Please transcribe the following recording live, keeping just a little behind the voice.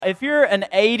If you're an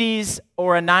 80s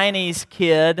or a 90s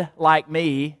kid like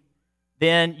me,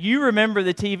 then you remember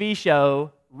the TV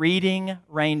show Reading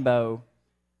Rainbow,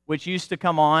 which used to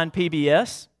come on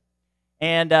PBS.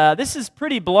 And this is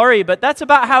pretty blurry, but that's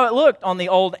about how it looked on the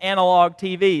old analog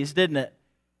TVs, didn't it?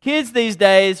 Kids these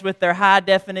days with their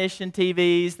high-definition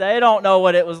TVs, they don't know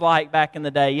what it was like back in the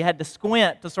day. You had to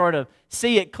squint to sort of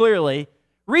see it clearly.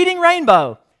 Reading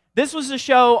Rainbow. This was a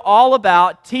show all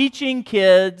about teaching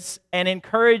kids and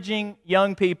encouraging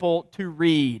young people to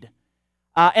read.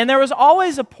 And there was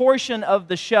always a portion of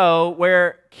the show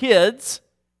where kids,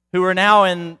 who are now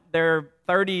in their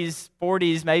 30s,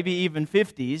 40s, maybe even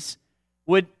 50s,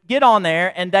 would get on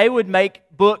there and they would make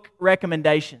book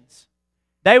recommendations.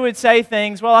 They would say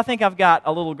things, well, I think I've got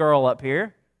a little girl up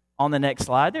here on the next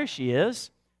slide. There she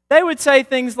is. They would say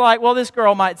things like, well, this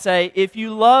girl might say, if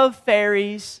you love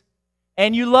fairies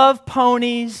and you love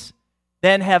ponies,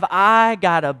 then have I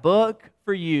got a book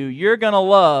for you. You're going to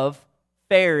love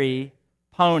fairy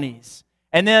ponies.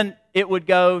 And then it would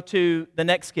go to the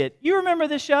next kid. You remember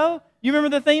this show? You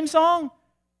remember the theme song?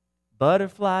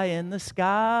 Butterfly in the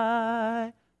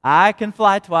sky, I can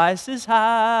fly twice as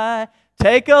high.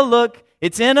 Take a look,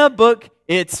 it's in a book,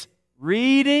 it's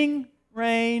Reading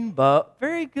Rainbow.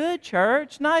 Very good,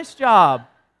 church. Nice job.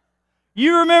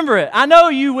 You remember it. I know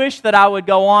you wish that I would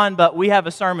go on, but we have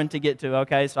a sermon to get to,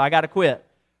 okay? So I got to quit.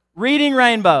 Reading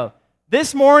Rainbow.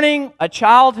 This morning, a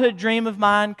childhood dream of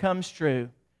mine comes true.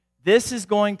 This is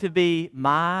going to be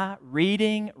my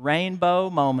Reading Rainbow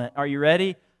moment. Are you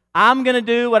ready? I'm going to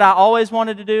do what I always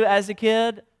wanted to do as a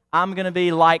kid. I'm going to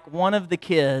be like one of the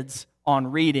kids on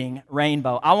Reading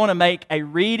Rainbow. I want to make a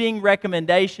reading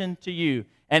recommendation to you.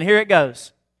 And here it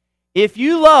goes. If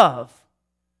you love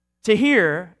to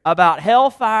hear about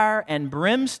hellfire and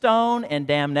brimstone and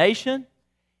damnation,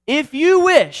 if you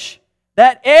wish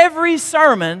that every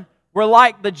sermon were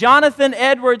like the Jonathan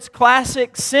Edwards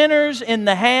classic Sinners in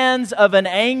the Hands of an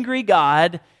Angry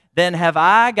God, then have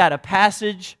I got a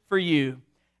passage for you.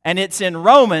 And it's in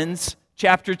Romans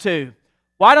chapter 2.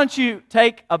 Why don't you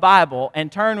take a Bible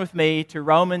and turn with me to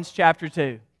Romans chapter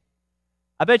 2?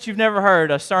 I bet you've never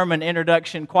heard a sermon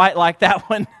introduction quite like that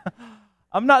one.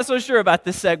 I'm not so sure about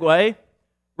this segue.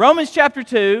 Romans chapter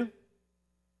 2,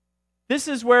 this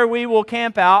is where we will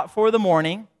camp out for the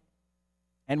morning.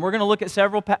 And we're going to look at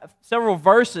several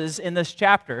verses in this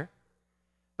chapter.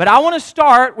 But I want to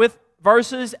start with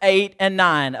verses 8 and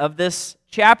 9 of this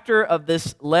chapter of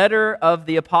this letter of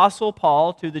the Apostle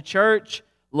Paul to the church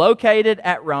located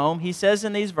at Rome. He says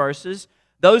in these verses,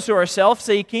 those who are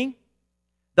self-seeking,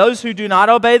 those who do not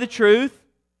obey the truth,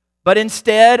 but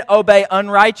instead obey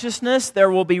unrighteousness,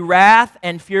 there will be wrath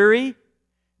and fury.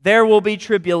 There will be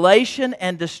tribulation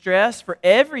and distress for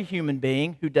every human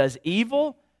being who does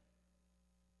evil.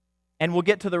 And we'll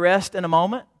get to the rest in a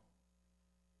moment.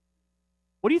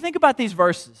 What do you think about these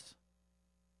verses?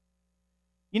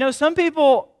 You know, some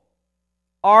people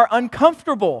are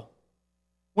uncomfortable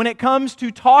when it comes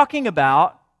to talking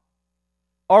about,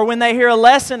 or when they hear a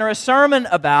lesson or a sermon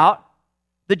about,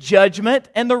 the judgment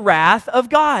and the wrath of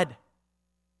God.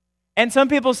 And some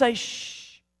people say,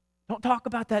 shh, don't talk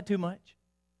about that too much.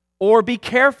 Or be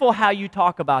careful how you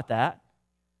talk about that.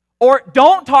 Or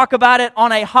don't talk about it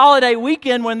on a holiday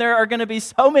weekend when there are going to be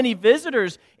so many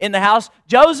visitors in the house.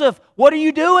 Joseph, what are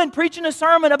you doing preaching a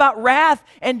sermon about wrath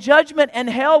and judgment and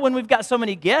hell when we've got so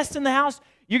many guests in the house?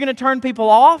 You're going to turn people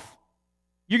off?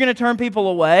 You're going to turn people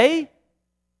away?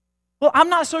 Well, I'm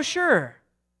not so sure.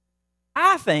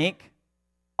 I think,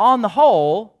 on the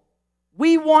whole,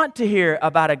 we want to hear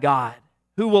about a God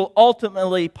who will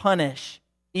ultimately punish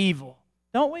evil,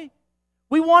 don't we?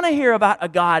 We want to hear about a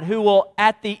God who will,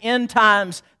 at the end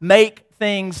times, make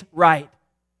things right.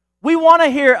 We want to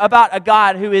hear about a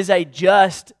God who is a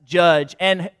just judge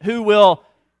and who will,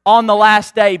 on the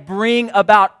last day, bring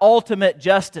about ultimate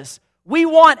justice. We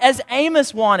want, as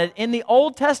Amos wanted in the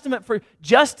Old Testament, for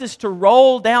justice to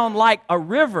roll down like a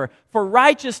river, for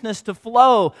righteousness to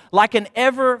flow like an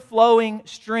ever-flowing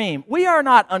stream. We are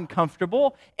not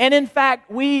uncomfortable, and in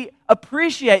fact, we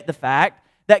appreciate the fact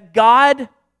that God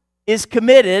is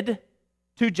committed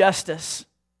to justice,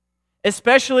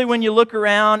 especially when you look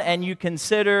around and you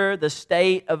consider the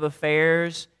state of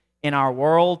affairs in our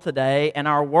world today. And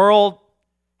our world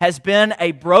has been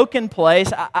a broken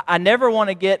place. I never want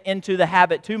to get into the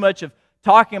habit too much of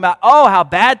talking about, how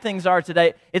bad things are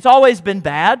today. It's always been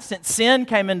bad since sin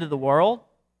came into the world.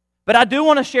 But I do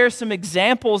want to share some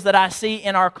examples that I see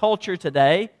in our culture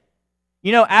today.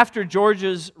 You know, after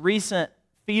Georgia's recent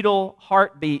fetal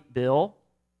heartbeat bill,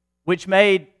 which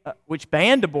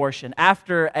banned abortion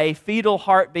after a fetal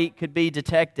heartbeat could be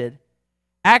detected,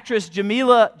 actress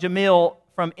Jamila Jamil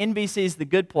from NBC's The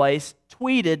Good Place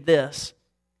tweeted this: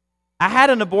 "I had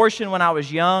an abortion when I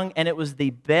was young, and it was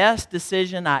the best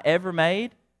decision I ever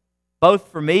made, both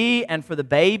for me and for the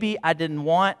baby I didn't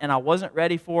want and I wasn't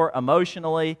ready for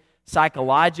emotionally,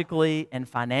 psychologically, and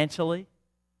financially."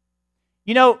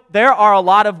 You know, there are a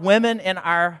lot of women in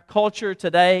our culture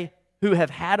today who have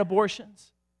had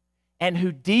abortions and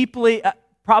who deeply,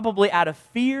 probably out of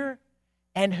fear,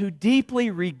 and who deeply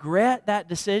regret that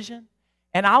decision.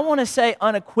 And I want to say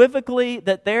unequivocally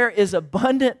that there is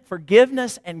abundant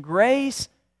forgiveness and grace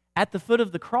at the foot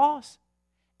of the cross.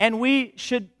 And we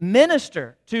should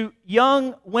minister to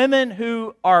young women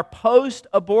who are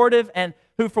post-abortive and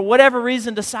who, for whatever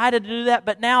reason, decided to do that,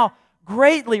 but now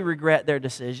greatly regret their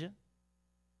decision.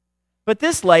 But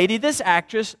this lady, this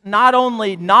actress, not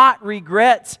only not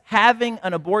regrets having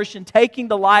an abortion, taking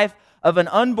the life of an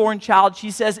unborn child, she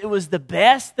says it was the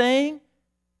best thing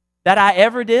that I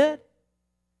ever did.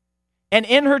 And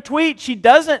in her tweet, she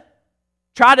doesn't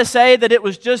try to say that it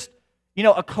was just,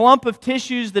 a clump of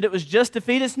tissues, that it was just a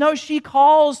fetus. No, she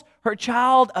calls her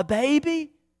child a baby.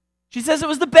 She says it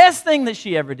was the best thing that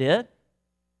she ever did.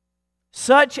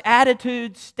 Such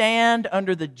attitudes stand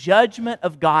under the judgment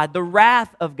of God, the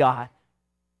wrath of God.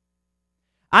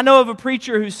 I know of a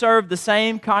preacher who served the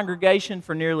same congregation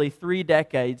for nearly 3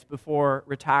 decades before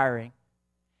retiring.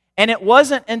 And it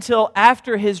wasn't until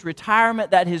after his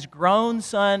retirement that his grown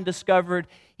son discovered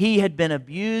he had been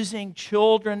abusing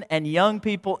children and young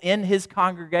people in his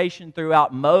congregation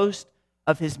throughout most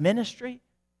of his ministry.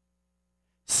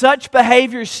 Such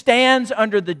behavior stands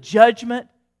under the judgment,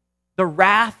 the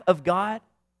wrath of God.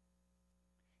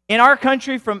 In our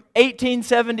country, from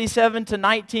 1877 to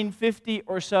 1950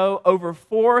 or so, over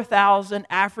 4,000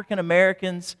 African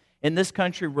Americans in this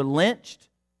country were lynched.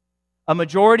 A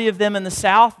majority of them in the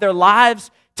South, their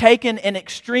lives taken in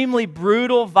extremely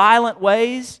brutal, violent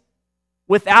ways,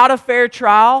 without a fair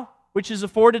trial, which is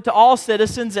afforded to all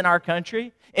citizens in our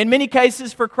country. In many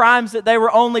cases for crimes that they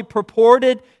were only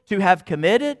purported to have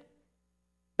committed.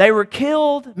 They were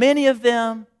killed, many of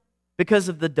them, because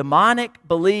of the demonic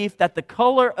belief that the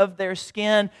color of their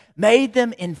skin made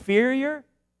them inferior,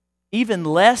 even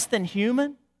less than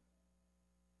human.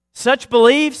 Such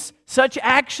beliefs, such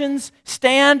actions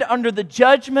stand under the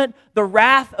judgment, the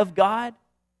wrath of God.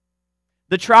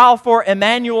 The trial for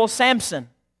Emmanuel Sampson,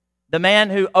 the man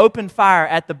who opened fire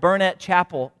at the Burnett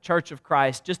Chapel Church of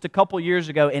Christ just a couple years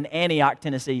ago in Antioch,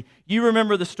 Tennessee. You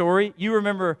remember the story. You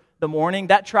remember the morning.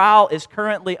 That trial is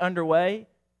currently underway.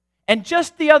 And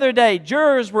just the other day,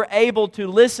 jurors were able to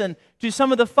listen to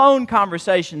some of the phone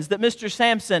conversations that Mr.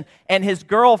 Sampson and his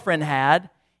girlfriend had,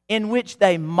 in which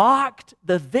they mocked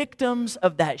the victims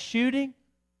of that shooting.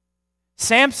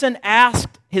 Sampson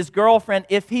asked his girlfriend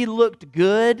if he looked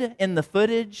good in the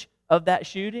footage of that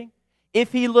shooting,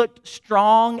 if he looked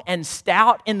strong and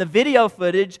stout in the video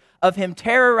footage of him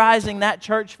terrorizing that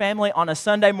church family on a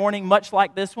Sunday morning, much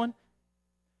like this one.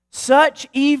 Such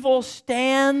evil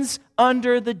stands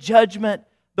under the judgment,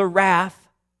 the wrath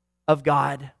of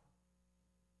God.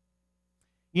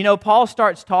 You know, Paul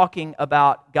starts talking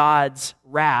about God's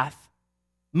wrath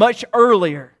much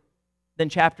earlier than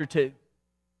chapter 2.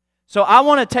 So I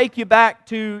want to take you back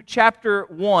to chapter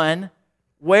 1,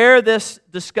 where this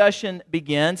discussion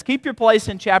begins. Keep your place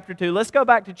in chapter 2. Let's go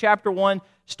back to chapter 1,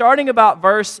 starting about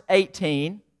verse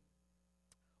 18,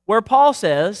 where Paul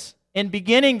says, in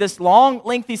beginning this long,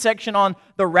 lengthy section on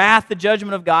the wrath, the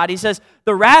judgment of God, he says,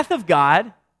 "The wrath of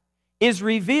God is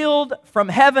revealed from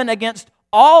heaven against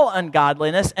all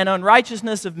ungodliness and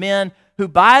unrighteousness of men who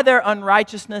by their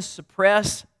unrighteousness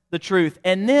suppress the truth."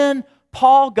 And then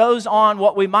Paul goes on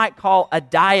what we might call a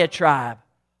diatribe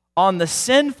on the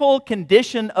sinful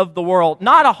condition of the world.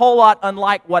 Not a whole lot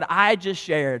unlike what I just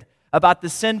shared about the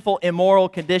sinful, immoral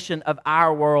condition of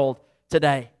our world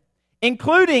today.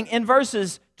 Including in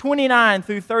verses 29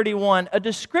 through 31, a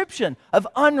description of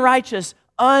unrighteous,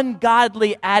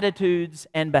 ungodly attitudes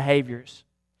and behaviors.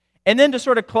 And then to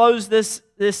sort of close this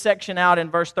section out in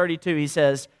verse 32, he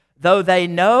says, "Though they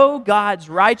know God's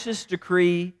righteous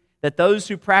decree that those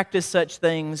who practice such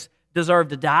things deserve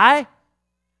to die,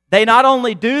 they not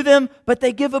only do them, but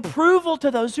they give approval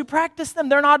to those who practice them."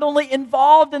 They're not only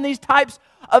involved in these types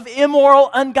of immoral,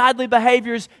 ungodly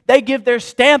behaviors, they give their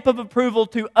stamp of approval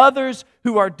to others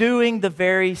who are doing the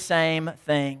very same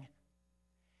thing.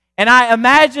 And I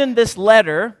imagine this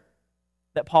letter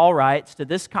that Paul writes to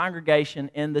this congregation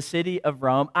in the city of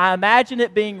Rome, I imagine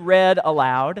it being read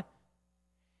aloud.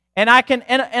 And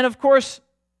of course,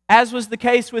 as was the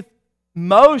case with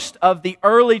most of the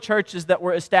early churches that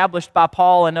were established by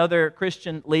Paul and other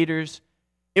Christian leaders,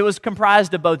 it was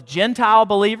comprised of both Gentile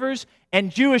believers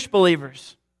and Jewish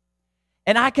believers.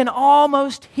 And I can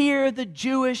almost hear the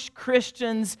Jewish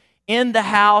Christians in the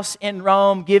house in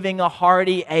Rome giving a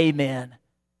hearty amen,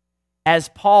 as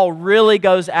Paul really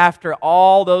goes after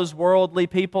all those worldly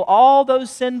people, all those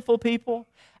sinful people.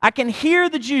 I can hear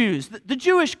the Jews, the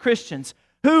Jewish Christians,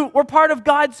 who were part of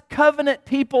God's covenant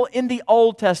people in the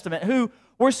Old Testament, who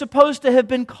were supposed to have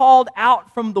been called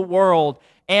out from the world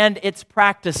and its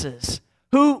practices,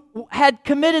 who had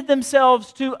committed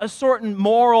themselves to a certain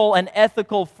moral and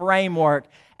ethical framework,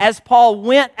 as Paul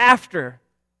went after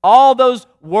all those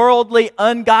worldly,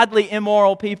 ungodly,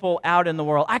 immoral people out in the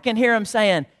world. I can hear him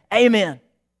saying, amen.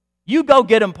 You go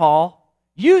get them, Paul.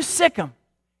 You sick them.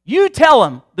 You tell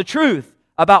them the truth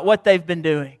about what they've been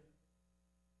doing.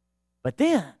 But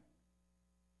then,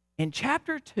 in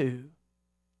chapter 2,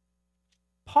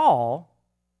 Paul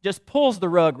just pulls the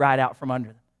rug right out from under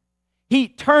them. He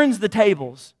turns the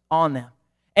tables on them.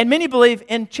 And many believe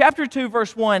in chapter 2,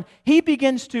 verse 1, he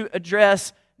begins to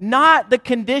address not the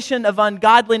condition of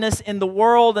ungodliness in the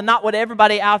world and not what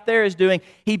everybody out there is doing.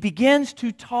 He begins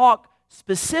to talk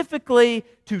specifically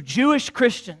to Jewish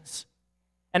Christians.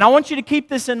 And I want you to keep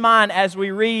this in mind as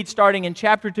we read starting in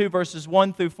chapter 2, verses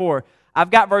 1 through 4.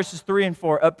 I've got verses 3 and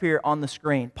 4 up here on the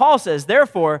screen. Paul says,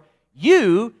 therefore,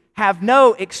 you have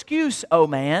no excuse, O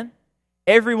man,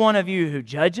 every one of you who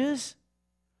judges.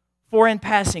 For in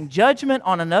passing judgment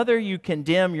on another, you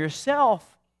condemn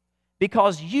yourself,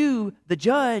 because you, the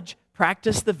judge,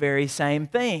 practice the very same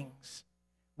things.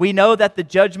 We know that the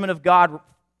judgment of God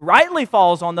rightly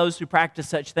falls on those who practice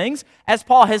such things, as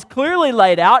Paul has clearly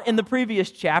laid out in the previous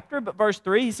chapter. But verse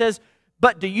 3, he says,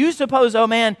 but do you suppose, O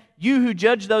man, you who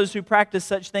judge those who practice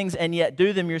such things and yet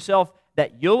do them yourself,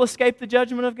 that you'll escape the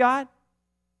judgment of God?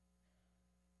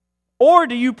 Or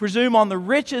do you presume on the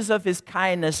riches of His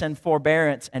kindness and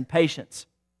forbearance and patience,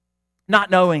 not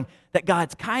knowing that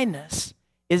God's kindness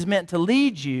is meant to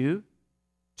lead you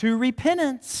to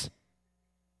repentance?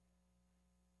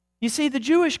 You see, the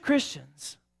Jewish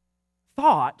Christians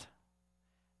thought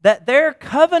that their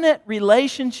covenant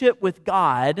relationship with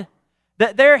God,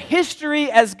 that their history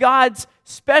as God's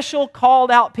special called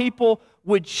out people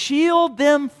would shield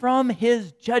them from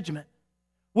His judgment,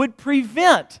 would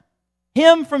prevent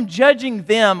Him from judging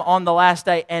them on the last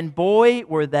day. And boy,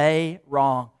 were they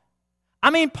wrong. I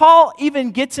mean, Paul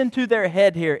even gets into their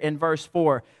head here in verse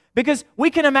 4, because we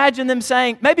can imagine them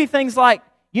saying maybe things like,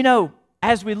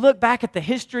 as we look back at the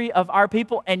history of our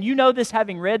people, and you know this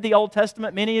having read the Old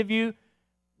Testament, many of you,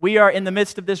 we are in the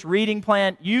midst of this reading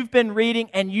plan. You've been reading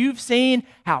and you've seen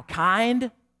how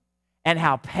kind and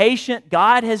how patient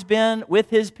God has been with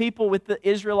His people, with the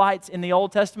Israelites in the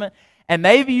Old Testament. And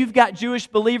maybe you've got Jewish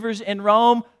believers in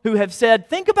Rome who have said,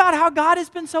 think about how God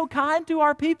has been so kind to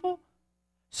our people,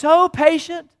 so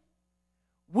patient.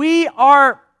 We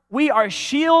are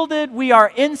shielded, we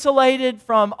are insulated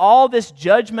from all this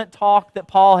judgment talk that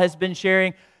Paul has been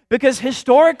sharing, because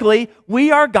historically we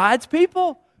are God's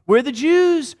people. We're the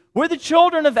Jews. We're the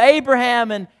children of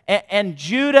Abraham and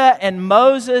Judah and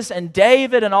Moses and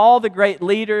David and all the great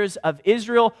leaders of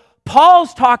Israel.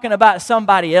 Paul's talking about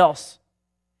somebody else.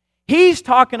 He's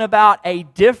talking about a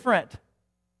different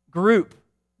group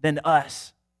than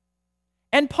us.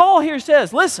 And Paul here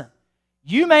says, listen,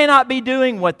 you may not be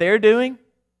doing what they're doing.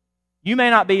 You may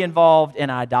not be involved in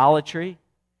idolatry.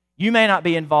 You may not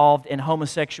be involved in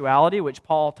homosexuality, which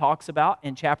Paul talks about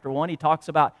in chapter 1. He talks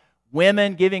about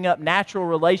women giving up natural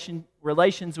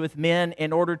relations with men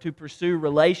in order to pursue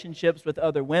relationships with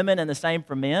other women, and the same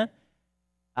for men.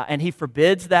 And he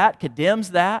forbids that,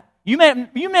 condemns that. You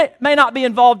may not be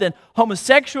involved in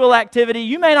homosexual activity.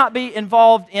 You may not be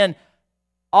involved in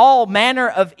all manner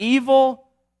of evil.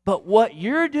 But what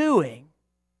you're doing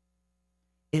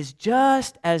is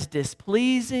just as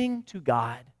displeasing to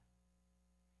God.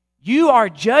 You are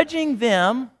judging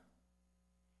them,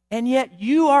 and yet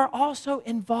you are also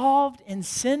involved in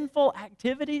sinful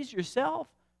activities yourself.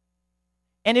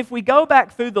 And if we go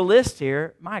back through the list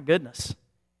here, my goodness,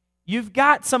 you've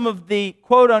got some of the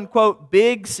quote-unquote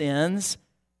big sins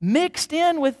mixed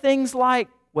in with things like,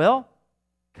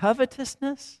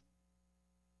 covetousness,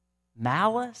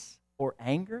 malice or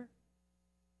anger,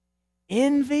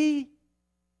 envy.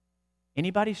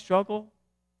 Anybody struggle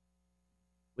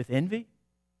with envy?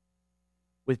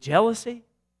 With jealousy?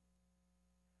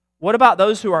 What about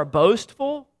those who are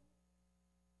boastful?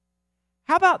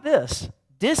 How about this?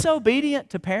 Disobedient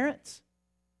to parents?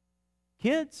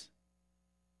 Kids?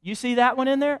 You see that one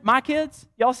in there? My kids?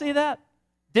 Y'all see that?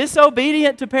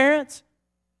 Disobedient to parents?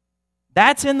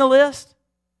 That's in the list.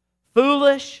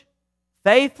 Foolish,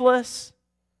 faithless,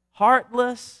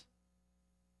 heartless.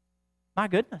 My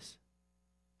goodness.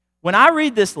 When I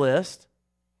read this list,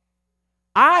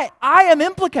 I am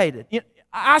implicated.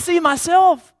 I see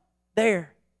myself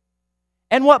there.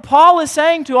 And what Paul is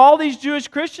saying to all these Jewish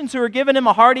Christians who are giving him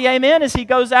a hearty amen as he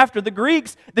goes after the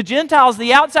Greeks, the Gentiles,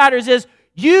 the outsiders is,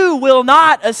 you will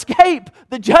not escape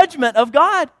the judgment of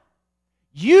God.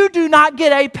 You do not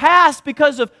get a pass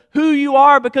because of who you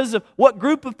are, because of what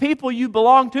group of people you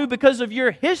belong to, because of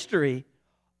your history.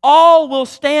 All will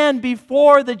stand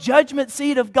before the judgment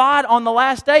seat of God on the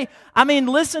last day. I mean,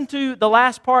 listen to the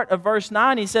last part of verse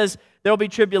 9. He says, there will be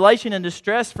tribulation and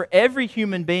distress for every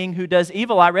human being who does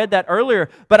evil. I read that earlier,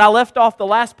 but I left off the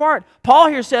last part. Paul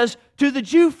here says, to the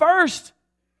Jew first.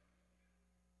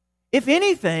 If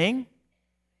anything,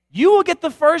 you will get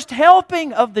the first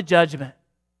helping of the judgment.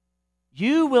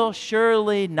 You will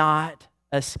surely not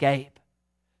escape.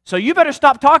 So you better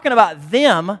stop talking about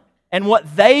them and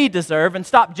what they deserve and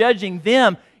stop judging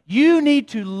them. You need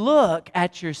to look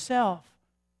at yourself.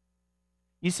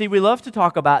 You see, we love to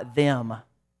talk about them.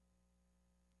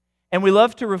 And we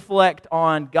love to reflect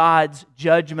on God's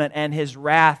judgment and His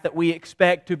wrath that we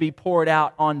expect to be poured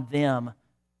out on them.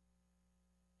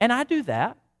 And I do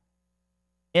that.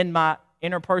 In my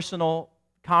interpersonal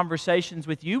conversations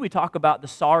with you, we talk about the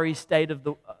sorry state of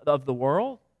the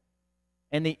world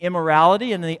and the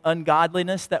immorality and the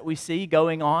ungodliness that we see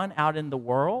going on out in the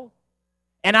world.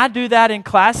 And I do that in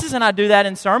classes and I do that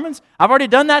in sermons. I've already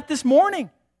done that this morning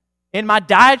in my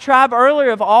diatribe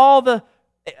earlier of all the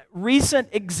recent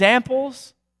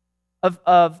examples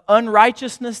of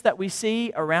unrighteousness that we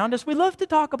see around us. We love to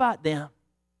talk about them.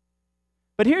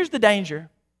 But here's the danger.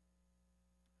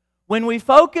 When we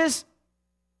focus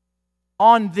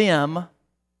on them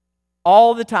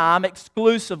all the time,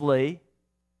 exclusively,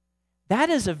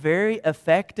 that is a very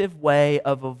effective way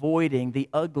of avoiding the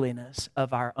ugliness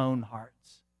of our own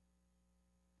hearts.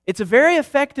 It's a very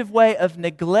effective way of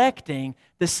neglecting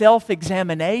the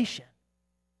self-examination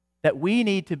that we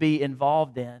need to be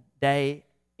involved in day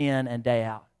in and day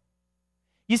out.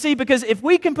 You see, because if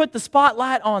we can put the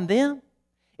spotlight on them,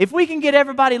 if we can get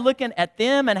everybody looking at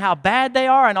them and how bad they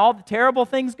are and all the terrible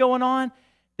things going on,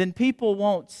 then people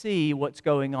won't see what's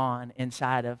going on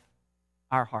inside of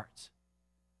our hearts.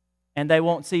 And they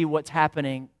won't see what's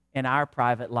happening in our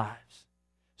private lives.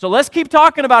 So let's keep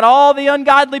talking about all the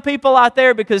ungodly people out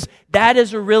there because that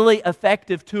is a really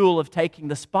effective tool of taking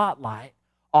the spotlight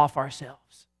off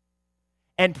ourselves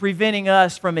and preventing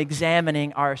us from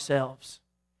examining ourselves.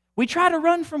 We try to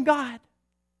run from God,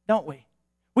 don't we?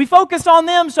 We focus on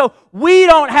them so we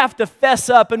don't have to fess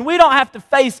up and we don't have to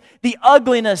face the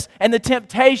ugliness and the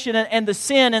temptation and the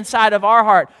sin inside of our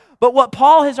heart. But what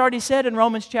Paul has already said in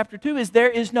Romans chapter 2 is there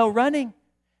is no running.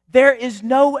 There is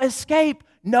no escape.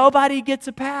 Nobody gets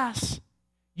a pass.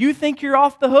 You think you're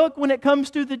off the hook when it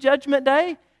comes to the judgment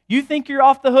day? You think you're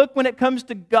off the hook when it comes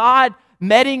to God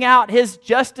meting out His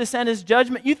justice and His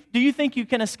judgment? Do you think you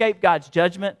can escape God's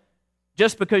judgment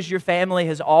just because your family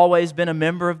has always been a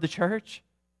member of the church?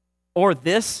 Or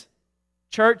this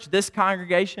church, this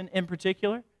congregation in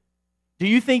particular? Do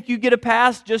you think you get a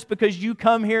pass just because you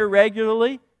come here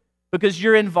regularly? Because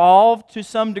you're involved to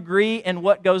some degree in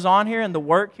what goes on here, in the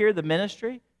work here, the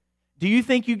ministry? Do you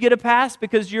think you get a pass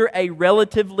because you're a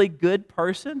relatively good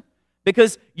person?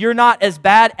 Because you're not as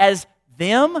bad as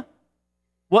them?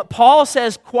 What Paul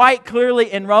says quite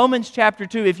clearly in Romans chapter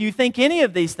 2, if you think any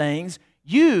of these things,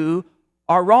 you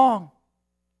are wrong.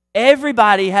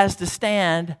 Everybody has to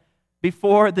stand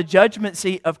before the judgment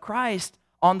seat of Christ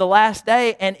on the last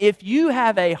day. And if you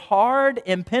have a hard,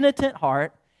 impenitent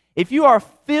heart, if you are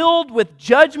filled with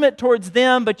judgment towards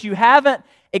them, but you haven't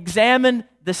examined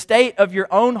the state of your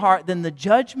own heart, then the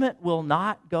judgment will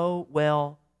not go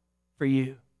well for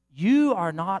you. You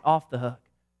are not off the hook.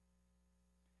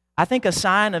 I think a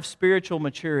sign of spiritual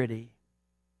maturity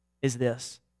is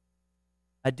this: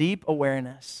 a deep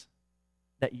awareness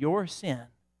that your sin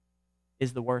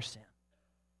is the worst sin.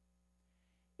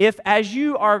 If as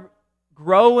you are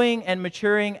growing and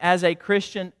maturing as a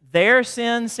Christian, their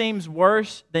sin seems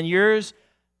worse than yours,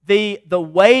 the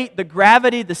weight, the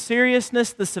gravity, the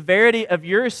seriousness, the severity of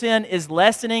your sin is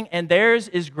lessening and theirs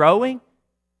is growing,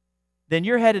 then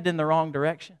you're headed in the wrong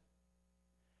direction.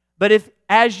 But if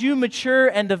as you mature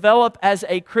and develop as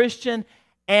a Christian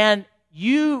and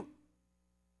you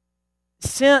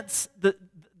sense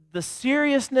the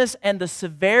seriousness and the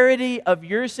severity of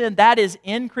your sin, that is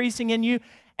increasing in you.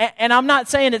 And I'm not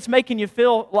saying it's making you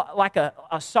feel like a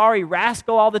sorry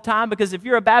rascal all the time, because if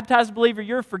you're a baptized believer,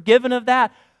 you're forgiven of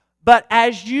that. But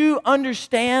as you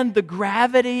understand the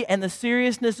gravity and the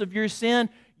seriousness of your sin,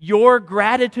 your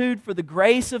gratitude for the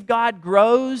grace of God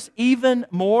grows even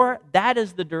more. That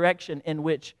is the direction in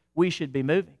which we should be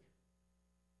moving.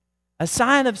 A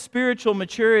sign of spiritual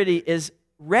maturity is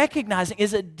recognizing,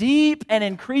 is a deep and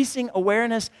increasing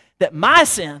awareness that my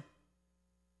sin,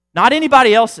 not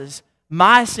anybody else's,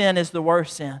 my sin is the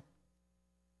worst sin.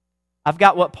 I've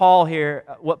got what Paul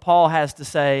has to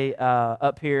say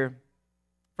up here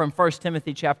from 1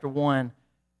 Timothy chapter 1,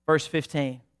 verse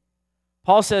 15.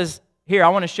 Paul says, here, I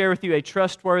want to share with you a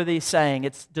trustworthy saying.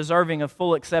 It's deserving of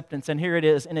full acceptance, and here it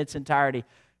is in its entirety.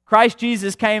 Christ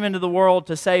Jesus came into the world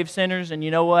to save sinners, and you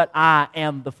know what? I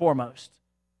am the foremost.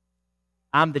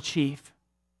 I'm the chief.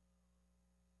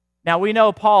 Now, we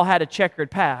know Paul had a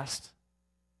checkered past,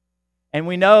 and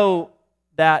we know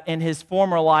that in his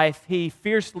former life, he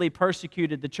fiercely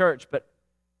persecuted the church, but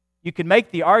you could make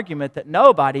the argument that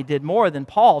nobody did more than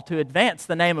Paul to advance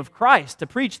the name of Christ, to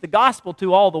preach the gospel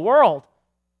to all the world.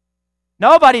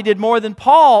 Nobody did more than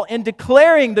Paul in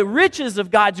declaring the riches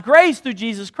of God's grace through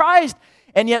Jesus Christ.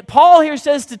 And yet Paul here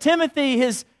says to Timothy,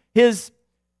 his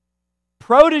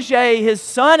protege, his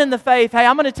son in the faith, hey,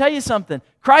 I'm going to tell you something.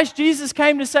 Christ Jesus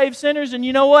came to save sinners, and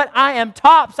you know what? I am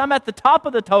tops. I'm at the top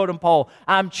of the totem pole.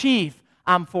 I'm chief.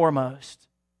 I'm foremost.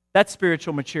 That's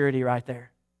spiritual maturity right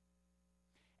there.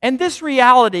 And this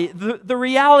reality, the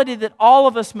reality that all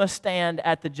of us must stand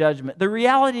at the judgment, the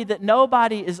reality that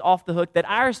nobody is off the hook, that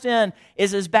our sin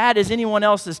is as bad as anyone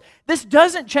else's, this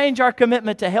doesn't change our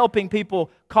commitment to helping people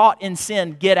caught in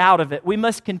sin get out of it. We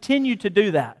must continue to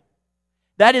do that.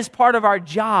 That is part of our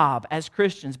job as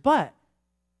Christians. But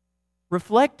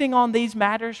reflecting on these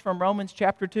matters from Romans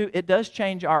chapter 2, it does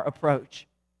change our approach.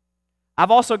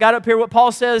 I've also got up here what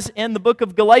Paul says in the book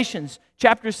of Galatians,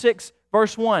 chapter 6,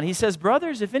 verse 1. He says,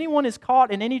 brothers, if anyone is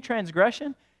caught in any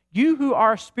transgression, you who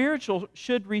are spiritual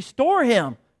should restore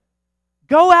him.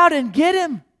 Go out and get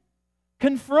him.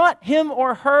 Confront him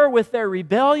or her with their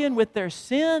rebellion, with their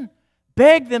sin.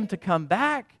 Beg them to come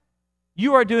back.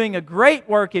 You are doing a great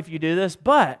work if you do this,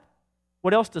 but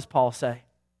what else does Paul say?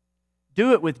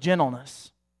 Do it with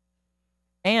gentleness.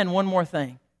 And one more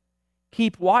thing.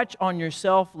 Keep watch on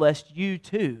yourself lest you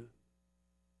too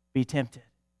be tempted.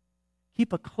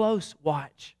 Keep a close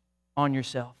watch on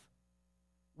yourself.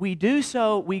 We do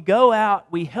so, we go out,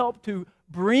 we help to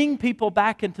bring people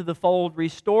back into the fold,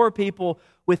 restore people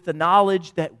with the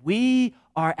knowledge that we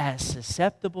are as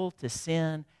susceptible to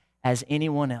sin as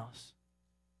anyone else.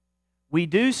 We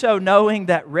do so knowing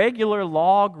that regular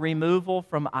log removal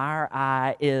from our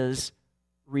eye is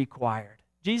required.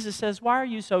 Jesus says, why are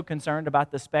you so concerned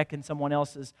about the speck in someone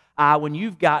else's eye when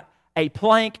you've got a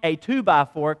plank, a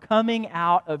 2x4 coming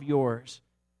out of yours?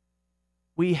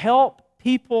 We help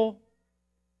people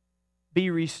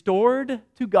be restored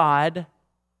to God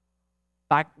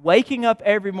by waking up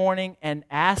every morning and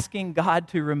asking God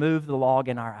to remove the log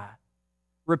in our eye,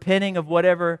 repenting of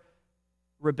whatever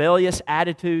rebellious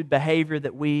attitude, behavior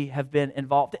that we have been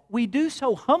involved in. We do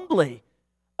so humbly,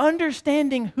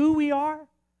 understanding who we are,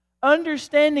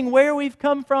 understanding where we've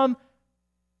come from,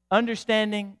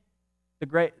 understanding the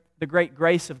great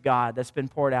grace of God that's been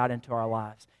poured out into our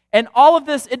lives. And all of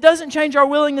this, it doesn't change our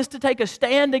willingness to take a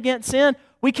stand against sin.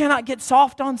 We cannot get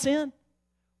soft on sin.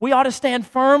 We ought to stand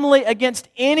firmly against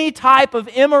any type of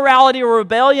immorality or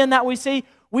rebellion that we see.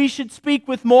 We should speak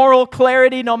with moral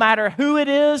clarity no matter who it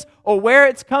is or where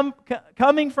it's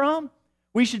coming from.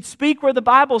 We should speak where the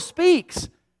Bible speaks.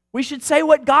 We should say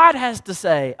what God has to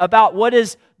say about what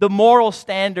is the moral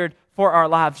standard for our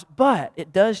lives. But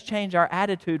it does change our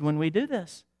attitude when we do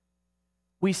this.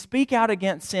 We speak out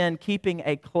against sin, keeping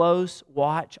a close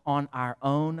watch on our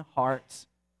own hearts.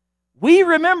 We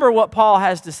remember what Paul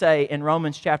has to say in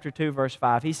Romans chapter 2, verse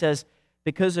 5. He says,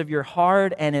 because of your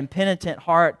hard and impenitent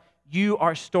heart, you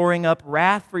are storing up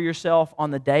wrath for yourself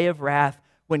on the day of wrath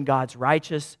when God's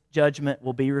righteous judgment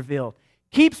will be revealed.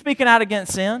 Keep speaking out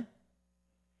against sin.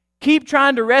 Keep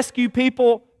trying to rescue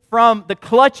people from the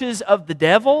clutches of the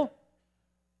devil.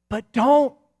 But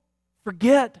don't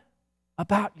forget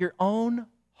about your own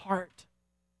heart.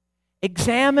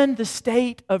 Examine the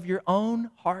state of your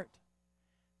own heart.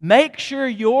 Make sure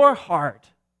your heart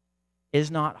is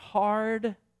not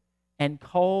hard and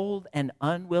cold and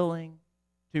unwilling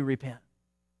to repent.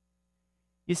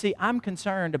 You see, I'm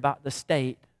concerned about the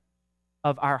state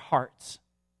of our hearts.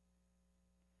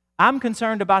 I'm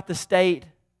concerned about the state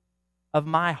of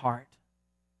my heart.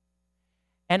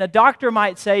 And a doctor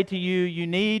might say to you, you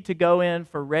need to go in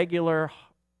for regular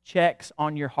checks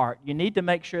on your heart. You need to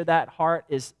make sure that heart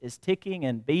is ticking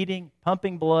and beating,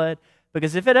 pumping blood,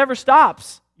 because if it ever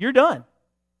stops, you're done.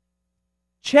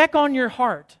 Check on your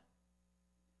heart.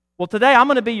 Well, today I'm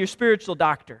going to be your spiritual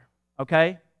doctor,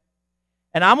 okay?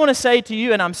 And I'm going to say to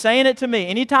you, and I'm saying it to me,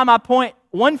 anytime I point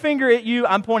one finger at you,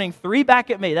 I'm pointing 3 back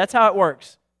at me. That's how it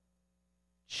works.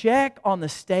 Check on the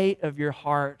state of your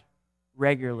heart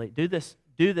regularly. Do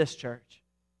Do this, church.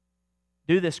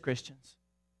 Do this, Christians.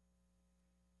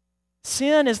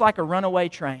 Sin is like a runaway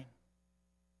train.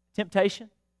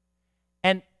 Temptation.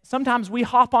 And sometimes we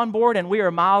hop on board and we are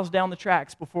miles down the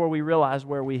tracks before we realize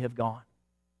where we have gone.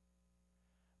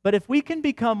 But if we can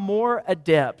become more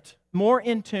adept, more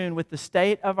in tune with the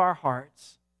state of our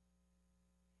hearts,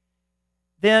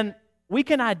 then we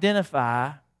can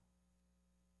identify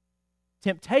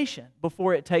temptation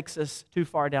before it takes us too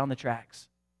far down the tracks.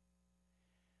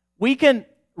 We can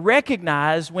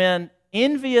recognize when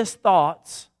envious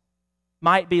thoughts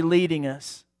might be leading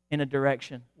us in a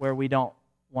direction where we don't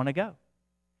want to go.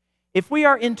 If we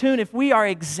are in tune, if we are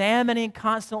examining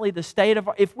constantly the state of,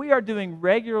 if we are doing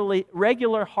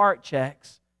regular heart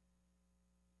checks,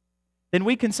 then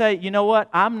we can say, you know what,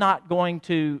 I'm not going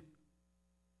to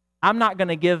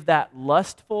give that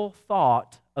lustful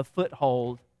thought a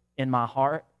foothold in my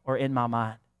heart or in my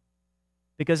mind,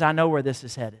 because I know where this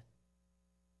is headed.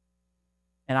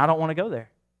 And I don't want to go there.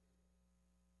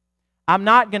 I'm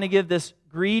not going to give this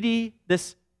greedy,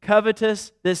 this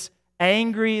covetous, this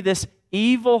angry, this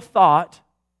evil thought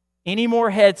any more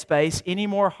headspace, any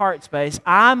more heart space.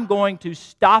 I'm going to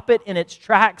stop it in its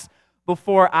tracks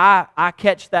before I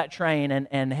catch that train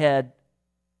and head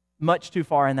much too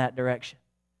far in that direction.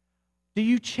 Do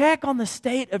you check on the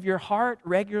state of your heart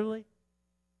regularly?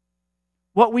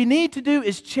 What we need to do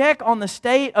is check on the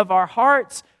state of our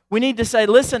hearts. We need to say,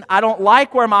 listen, I don't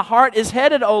like where my heart is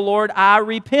headed, O Lord. I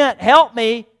repent. Help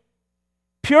me.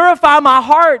 Purify my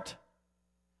heart.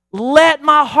 Let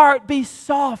my heart be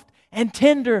soft and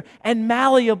tender and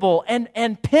malleable and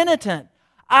penitent.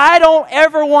 I don't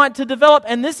ever want to develop,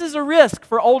 and this is a risk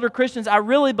for older Christians. I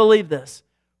really believe this.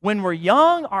 When we're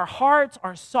young, our hearts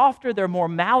are softer, they're more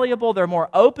malleable, they're more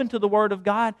open to the Word of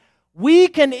God. We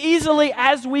can easily,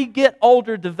 as we get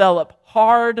older, develop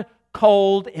hard,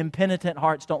 cold, impenitent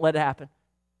hearts. Don't let it happen.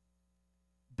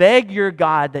 Beg your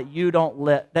God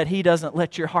that He doesn't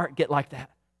let your heart get like that.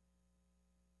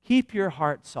 Keep your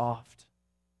heart soft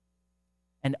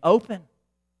and open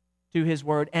to His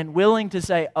Word and willing to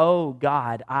say, oh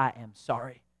God, I am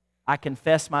sorry. I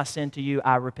confess my sin to you.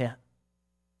 I repent.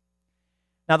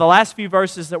 Now, the last few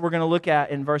verses that we're going to look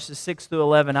at in verses 6 through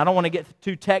 11, I don't want to get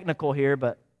too technical here,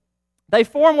 but they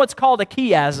form what's called a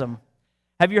chiasm.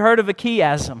 Have you heard of a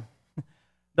chiasm?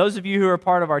 Those of you who are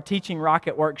part of our Teaching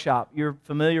Rocket workshop, you're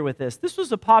familiar with this. This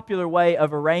was a popular way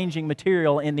of arranging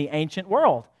material in the ancient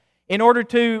world in order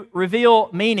to reveal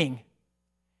meaning.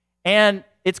 And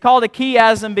it's called a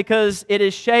chiasm because it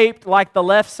is shaped like the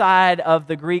left side of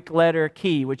the Greek letter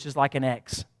chi, which is like an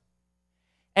X.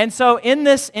 And so in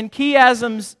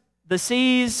chiasms, the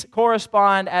C's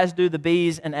correspond as do the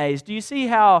B's and A's. Do you see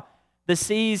how the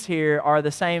C's here are the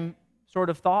same sort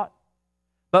of thought?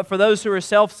 But for those who are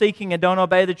self-seeking and don't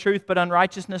obey the truth but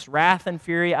unrighteousness, wrath and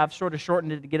fury, I've sort of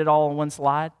shortened it to get it all on one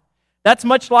slide. That's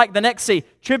much like the next C,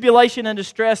 tribulation and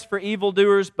distress for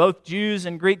evildoers, both Jews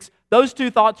and Greeks. Those two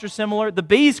thoughts are similar. The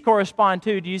B's correspond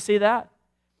too. Do you see that?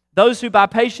 Those who by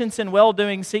patience and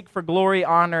well-doing seek for glory,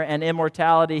 honor, and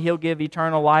immortality, He'll give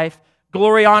eternal life.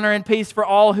 Glory, honor, and peace for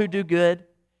all who do good.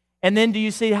 And then do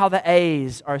you see how the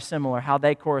A's are similar, how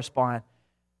they correspond?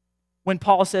 When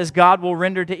Paul says God will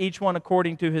render to each one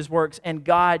according to his works, and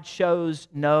God shows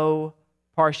no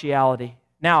partiality.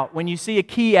 Now, when you see a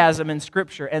chiasm in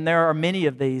Scripture, and there are many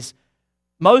of these,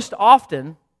 most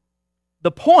often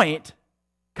the point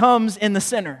comes in the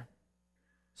center.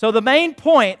 So the main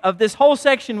point of this whole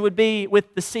section would be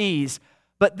with the C's,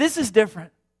 but this is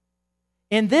different.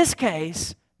 In this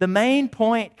case, the main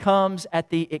point comes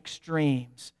at the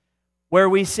extremes, where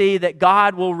we see that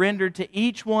God will render to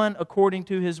each one according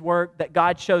to his work, that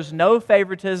God shows no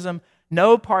favoritism,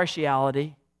 no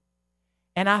partiality.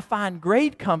 And I find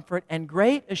great comfort and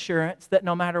great assurance that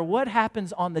no matter what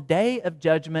happens on the day of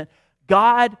judgment,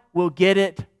 God will get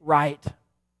it right.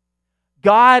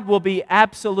 God will be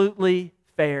absolutely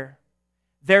fair.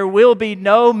 There will be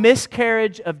no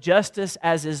miscarriage of justice,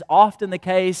 as is often the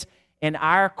case in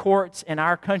our courts, in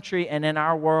our country, and in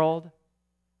our world.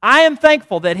 I am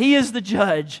thankful that He is the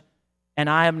judge and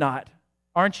I am not.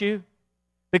 Aren't you?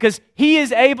 Because He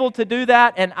is able to do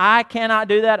that and I cannot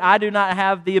do that. I do not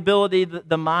have the ability,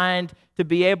 the mind to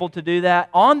be able to do that.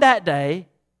 On that day,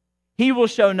 He will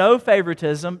show no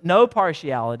favoritism, no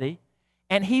partiality,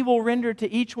 and He will render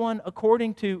to each one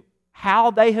according to how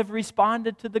they have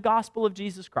responded to the gospel of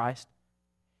Jesus Christ.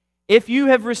 If you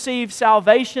have received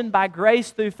salvation by grace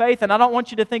through faith, and I don't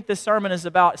want you to think this sermon is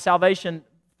about salvation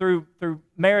through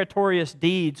meritorious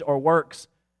deeds or works.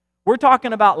 We're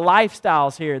talking about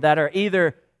lifestyles here that are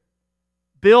either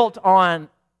built on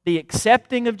the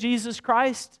accepting of Jesus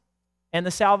Christ and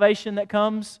the salvation that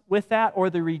comes with that, or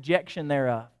the rejection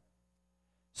thereof.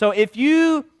 So if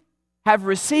you have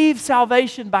received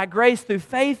salvation by grace through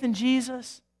faith in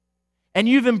Jesus, and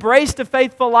you've embraced a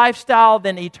faithful lifestyle,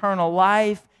 then eternal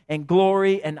life and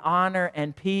glory and honor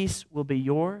and peace will be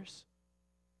yours.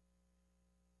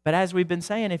 But as we've been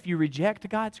saying, if you reject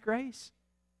God's grace,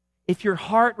 if your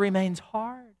heart remains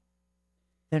hard,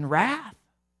 then wrath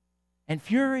and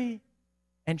fury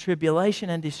and tribulation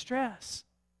and distress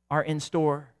are in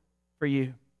store for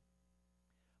you.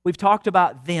 We've talked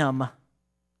about them.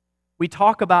 We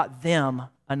talk about them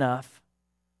enough.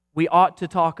 We ought to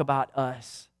talk about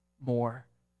us more.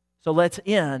 So let's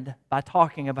end by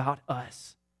talking about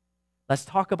us. Let's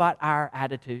talk about our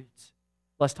attitudes.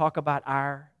 Let's talk about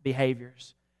our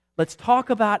behaviors. Let's talk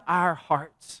about our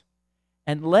hearts.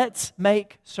 And let's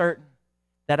make certain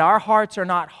that our hearts are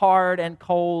not hard and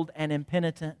cold and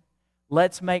impenitent.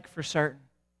 Let's make for certain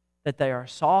that they are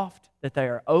soft, that they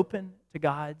are open to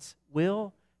God's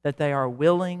will, that they are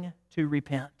willing to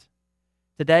repent.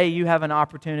 Today you have an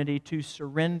opportunity to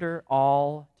surrender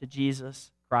all to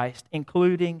Jesus Christ,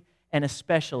 including and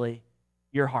especially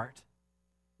your heart.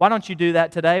 Why don't you do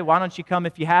that today? Why don't you come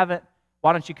if you haven't?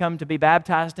 Why don't you come to be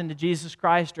baptized into Jesus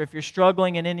Christ? Or if you're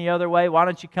struggling in any other way, why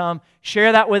don't you come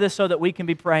share that with us so that we can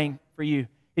be praying for you?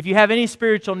 If you have any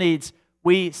spiritual needs,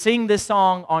 we sing this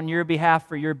song on your behalf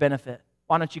for your benefit.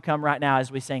 Why don't you come right now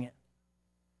as we sing it?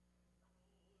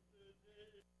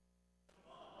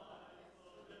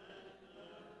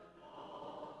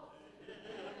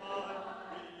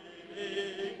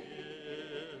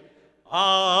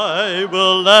 I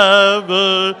will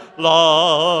ever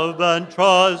love and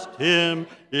trust Him,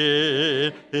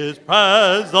 in His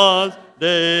presence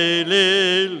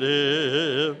daily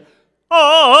live.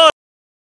 I